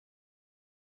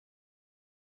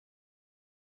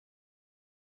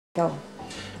Go.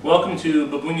 Welcome to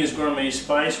Babunia's Gourmet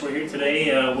Spice. We're here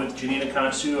today with Janina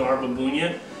Kasu, our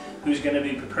babunia, who's going to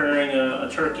be preparing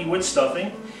a turkey with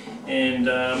stuffing. And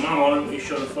Mom, why don't you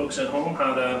show the folks at home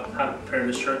how to prepare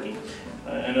this turkey?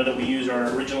 I know that we use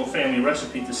our original family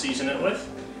recipe to season it with.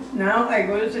 Now I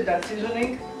go use that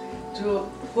seasoning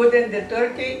to put in the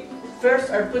turkey.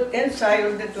 First I put inside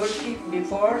of the turkey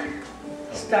before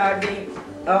starting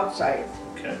outside.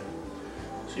 Okay.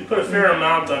 So you put a fair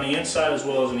amount on the inside as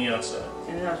well as on the outside.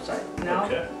 And outside. Now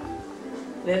Okay.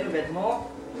 a little bit more.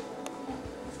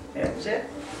 That's it.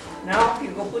 Now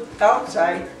you go put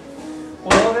outside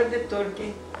all over the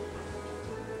turkey.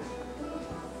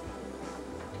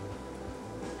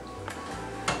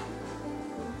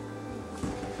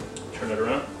 Turn it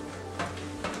around.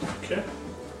 Okay.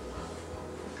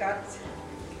 Cut.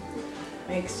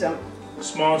 Make some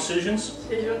Small incisions.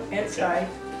 incision inside.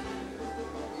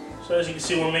 So as you can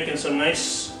see, we're making some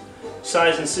nice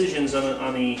size incisions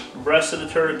on the breast of the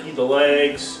turkey, the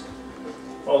legs,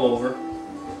 all over.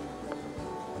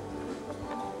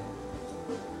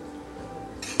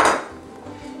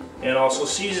 And also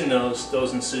season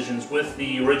those incisions with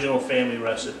the original family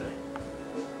recipe.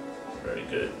 Very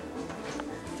good.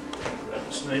 Grab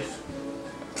this knife.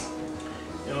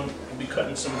 We'll be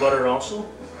cutting some butter also.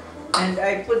 And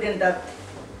I put in that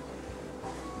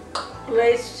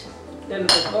place a little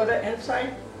bit butter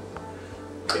inside.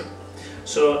 Okay.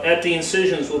 So at the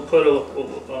incisions, we'll put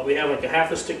we have like a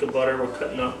half a stick of butter we're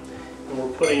cutting up, and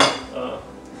we're putting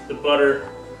the butter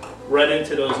right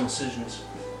into those incisions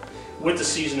with the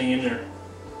seasoning in there.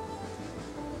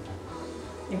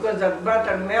 Because the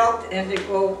butter melt and they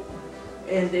go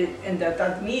in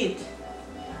that meat,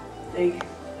 they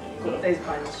cook this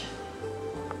bunch.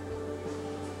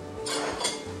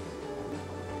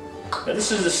 Now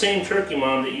this is the same turkey,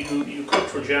 Mom, that you cooked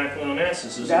for Jacqueline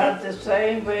Onassis, isn't That's it? the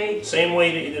same way. Same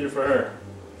way that you did it for her.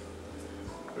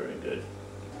 Very good.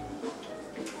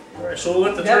 All right, so we'll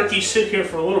let the turkey sit here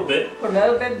for a little bit. For a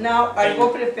little bit now, I go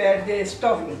prepare the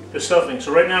stuffing. The stuffing.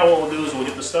 So right now what we'll do is we'll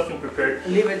get the stuffing prepared.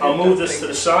 I'll move this to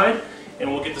the side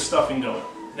and we'll get the stuffing going.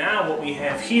 Now what we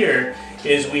have here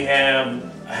is we have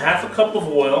a half a cup of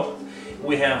oil.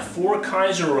 We have 4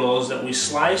 Kaiser rolls that we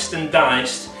sliced and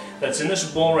diced. That's in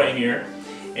this bowl right here.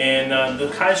 And the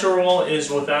Kaiser roll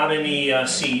is without any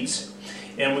seeds.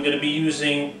 And we're going to be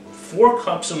using 4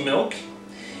 cups of milk.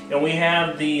 And we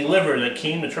have the liver that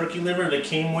came, the turkey liver that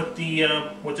came with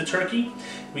the turkey.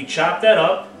 We chopped that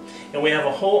up, and we have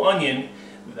a whole onion,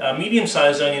 a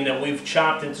medium-sized onion that we've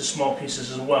chopped into small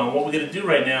pieces as well. And what we're going to do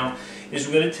right now is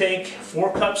we're going to take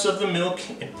 4 cups of the milk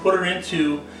and put her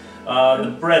into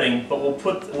the breading.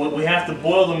 But we have to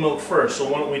boil the milk first.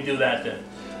 So why don't we do that then?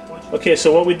 Okay,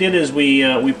 so what we did is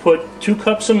we put 2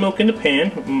 cups of milk in the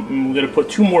pan. We're going to put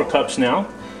 2 more cups now.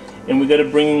 And we got to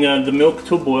bring the milk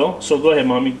to a boil. So go ahead,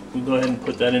 Mommy. Go ahead and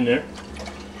put that in there.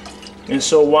 And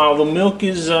so while the milk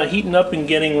is heating up and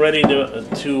getting ready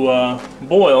to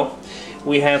boil,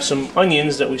 we have some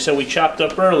onions that we said we chopped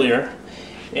up earlier.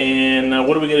 And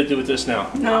what are we going to do with this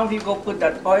now? Now we go put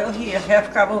that oil here,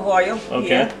 half cup of oil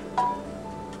here.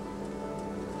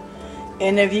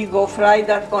 And if you go fry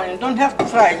that onion, don't have to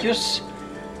fry, just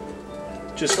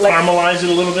like caramelize it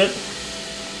a little bit.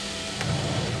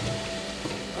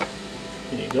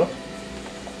 There you go.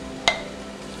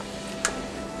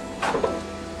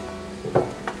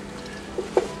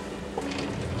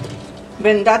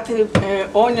 When that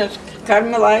onions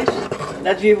caramelize,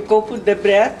 that we go put the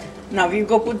bread. Now we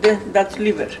go put that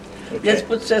liver. Okay. Let's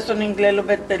put seasoning a little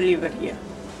bit the liver here.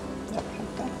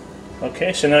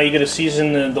 Okay, so now you're going to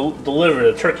season the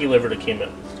liver, the turkey liver that came in.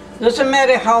 Doesn't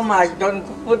matter how much, don't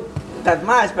put that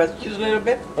much, but just a little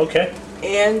bit. Okay.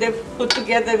 And they put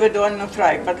together with the onion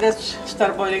fry. But let's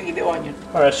start boiling the onion.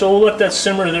 All right, so we'll let that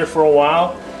simmer there for a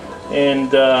while, and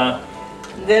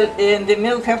the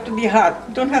milk have to be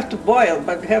hot. Don't have to boil,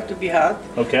 but have to be hot.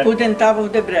 Okay. Put on top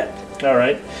of the bread. All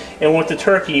right, and with the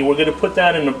turkey, we're going to put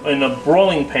that in a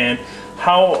broiling pan.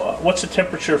 What's the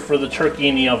temperature for the turkey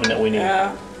in the oven that we need?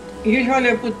 Usually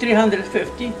I put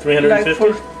 350. 350? Like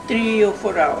for 3 or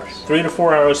 4 hours. 3 to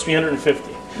 4 hours,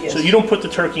 350. Yes. So you don't put the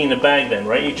turkey in the bag then,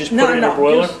 right? You just put it in the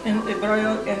broiler? Just in the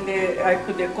broiler, and I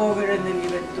put the cover and then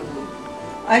leave it to.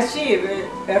 I see,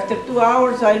 after 2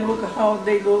 hours I look how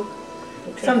they look.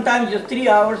 Okay. Sometimes just 3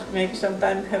 hours, maybe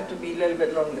sometimes have to be a little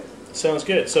bit longer. Sounds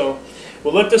good. So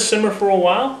we'll let this simmer for a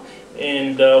while,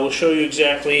 and we'll show you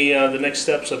exactly the next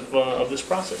steps of this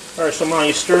process. All right, so Ma,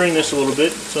 you're stirring this a little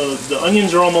bit. So the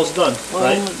onions are almost done,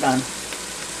 right? Almost done.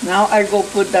 Now I go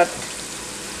put that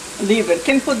liver.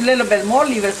 Can put a little bit more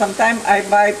liver. Sometimes I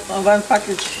buy 1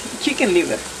 package chicken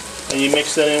liver. And you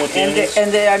mix that in with the onions?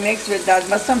 And I mix with that,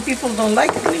 but some people don't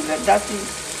like liver. That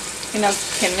is,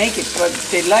 can make it, but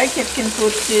they like it, can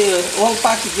put whole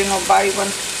package, buy one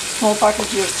small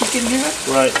package of chicken liver.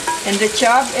 Right. And the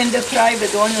chop and the fry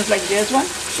with onions like this one.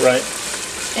 Right.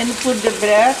 And put the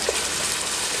bread.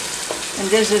 And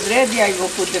this is ready, I go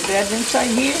put the bread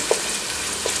inside here.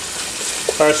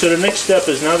 Alright, so the next step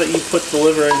is now that you put the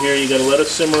liver in here, you got to let it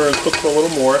simmer and cook for a little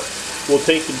more. We'll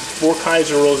take the 4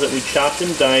 Kaiser rolls that we chopped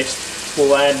and diced.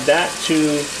 We'll add that to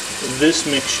this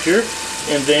mixture,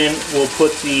 and then we'll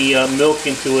put the milk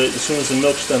into it as soon as the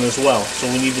milk's done as well. So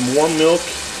we need the warm milk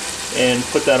and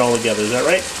put that all together. Is that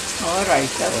right? All right.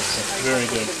 That's okay. Very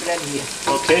good. The bread here.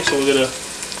 Okay, so we're going to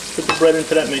put the bread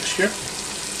into that mixture.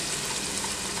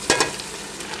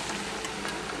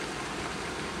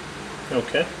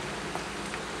 Okay.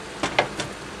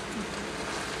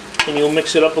 And you'll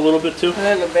mix it up a little bit too?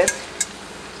 A little bit.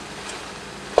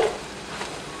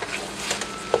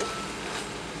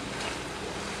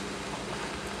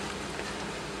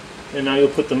 And now you'll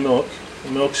put the milk.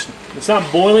 The milk's, it's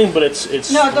not boiling, but it's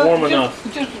warm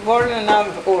enough. Just warm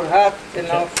enough or hot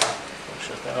enough. Okay. I'll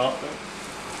shut that off then.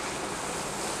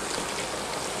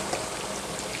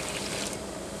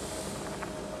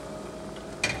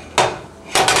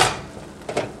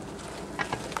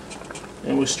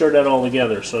 And we stir that all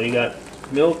together. So you got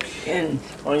milk, and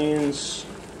onions,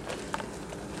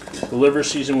 the liver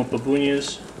seasoned with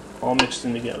babunias, all mixed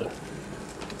in together.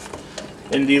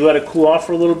 And do you let it cool off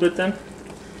for a little bit then?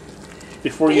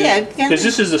 Before you, because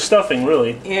this is the stuffing,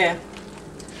 really. Yeah.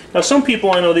 Now some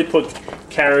people, I know they put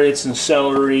carrots and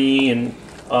celery and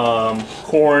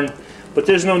corn, but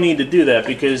there's no need to do that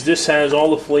because this has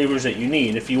all the flavors that you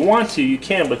need. If you want to, you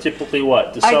can, but typically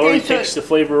what? The celery takes the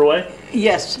flavor away?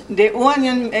 Yes. The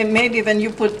onion, maybe when you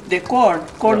put the corn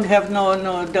right. Have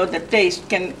the taste,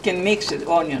 can mix it,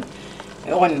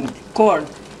 corn.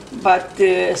 But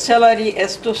celery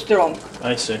is too strong.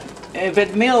 I see.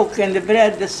 With milk and the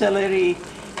bread, the celery,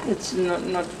 it's not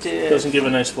doesn't give a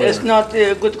nice flavor. It's not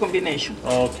a good combination.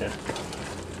 Oh, okay.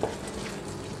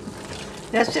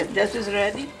 That's it. This is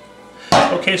ready.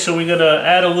 Okay, so we gotta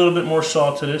add a little bit more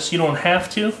salt to this. You don't have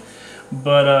to,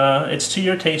 but it's to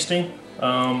your tasting.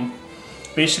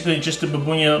 Basically, just the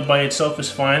babunia by itself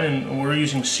is fine, and we're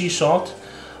using sea salt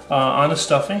on the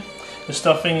stuffing. The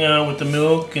stuffing with the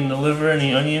milk and the liver and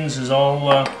the onions is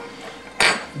all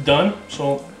done.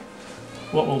 So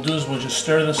what we'll do is we'll just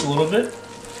stir this a little bit,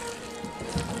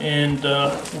 and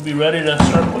we'll be ready to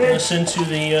start putting this into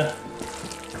the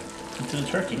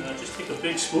turkey. Just take a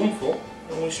big spoonful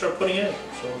and we start putting it in.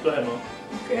 So go ahead, Mom.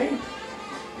 Okay.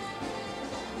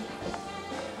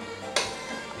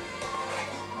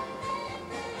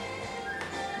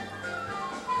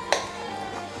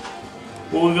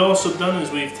 What we've also done is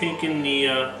we've taken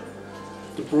the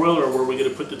broiler where we're going to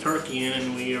put the turkey in,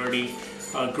 and we already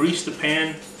greased the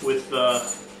pan with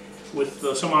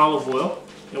some olive oil.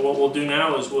 And what we'll do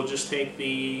now is we'll just take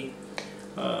the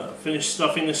finish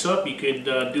stuffing this up. You could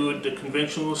do it the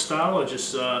conventional style, or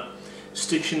just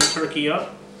stitching the turkey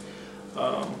up.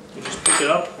 We'll just pick it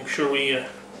up, make sure we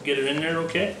get it in there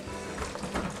okay.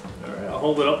 All right, I'll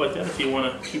hold it up like that if you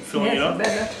want to keep filling it up.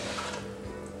 Better.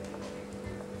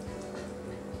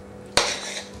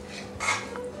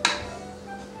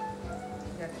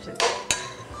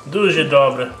 Дуже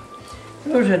добре.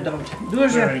 Дуже добре.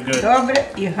 Дуже добре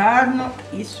і гарно,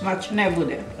 і смачне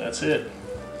буде. That's it.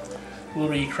 A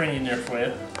little Ukrainian there for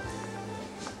you.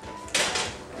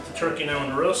 The turkey now in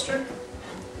the roaster.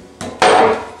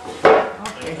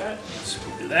 Okay. Let's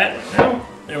do that right now.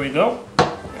 There we go.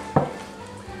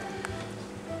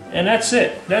 And that's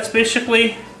it. That's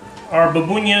basically our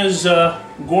Babunia's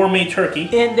gourmet turkey.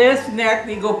 And this neck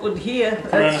we go put here.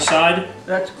 On the side.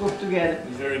 Let's cook together.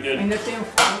 Very good. In the same.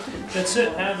 That's it.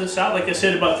 Have this out, like I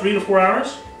said, about 3 to 4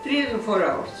 hours. 3 to 4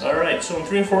 hours. All right. So in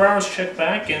 3 to 4 hours, check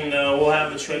back, and we'll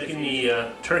have this ready. Taking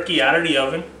the turkey out of the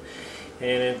oven,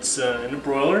 and it's in the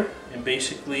broiler, and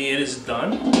basically it is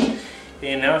done.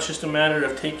 And now it's just a matter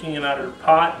of taking it out of the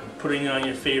pot, and putting it on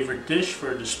your favorite dish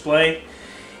for a display,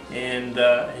 and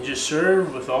just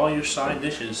serve with all your side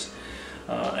dishes.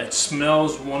 It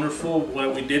smells wonderful.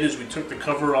 What we did is we took the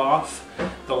cover off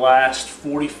the last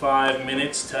 45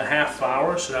 minutes to half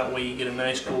hour, so that way you get a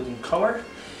nice golden color.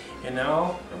 And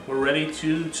now we're ready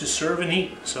to serve and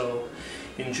eat. So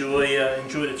enjoy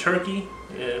the turkey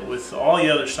with all the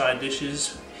other side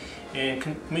dishes, and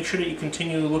make sure that you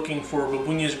continue looking for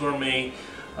Babunia's Gourmet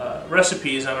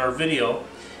recipes on our video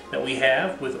that we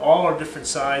have with all our different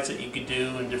sides that you could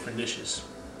do in different dishes.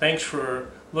 Thanks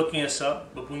for looking us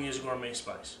up, Babunia's Gourmet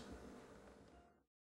Spice.